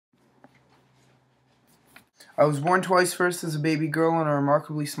I was born twice, first as a baby girl on a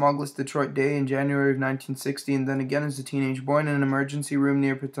remarkably smogless Detroit day in January of 1960, and then again as a teenage boy in an emergency room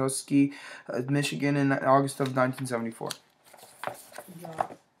near Petoskey, Michigan in August of 1974. Yeah.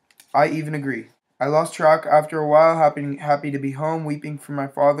 I even agree. I lost track after a while, happy to be home, weeping for my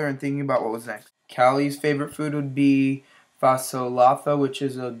father and thinking about what was next. Callie's favorite food would be fasolaffa, which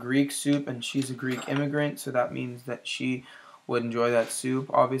is a Greek soup, and she's a Greek immigrant, so that means that she would enjoy that soup,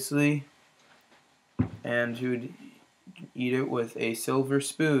 obviously, and she would eat it with a silver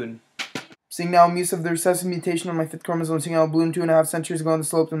spoon. Seeing now muse of the recessive mutation on my fifth chromosome, seeing how bloomed 2.5 centuries ago on the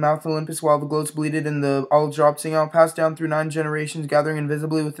slope of Mount Olympus while the gloats bleeded and the olives dropped, seeing how passed down through 9 generations, gathering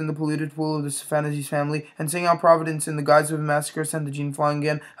invisibly within the polluted pool of the Stephanides family, and seeing how Providence in the guise of a massacre sent the gene flying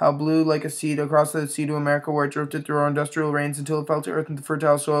again, how it blew like a seed across the sea to America where it drifted through our industrial rains until it fell to earth in the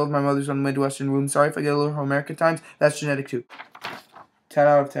fertile soil of my mother's on the Midwestern womb. Sorry if I get a little Homeric at times, that's genetic too. 10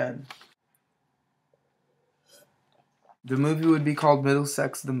 out of 10. The movie would be called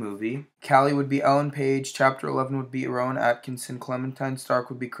Middlesex the Movie. Callie would be Ellen Page. Chapter 11 would be Rowan Atkinson. Clementine Stark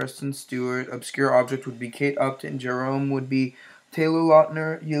would be Kristen Stewart. Obscure Object would be Kate Upton. Jerome would be Taylor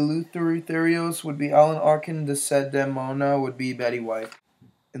Lautner. Eleutherios would be Alan Arkin. Desdemona would be Betty White.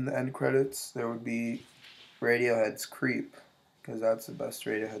 In the end credits, there would be Radiohead's Creep, because that's the best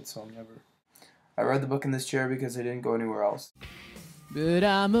Radiohead song ever. I read the book in this chair because I didn't go anywhere else. But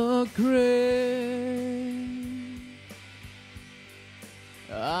I'm a crazy,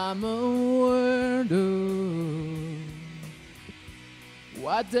 I'm a weirdo.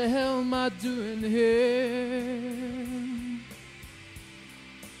 What the hell am I doing here?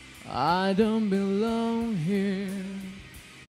 I don't belong here.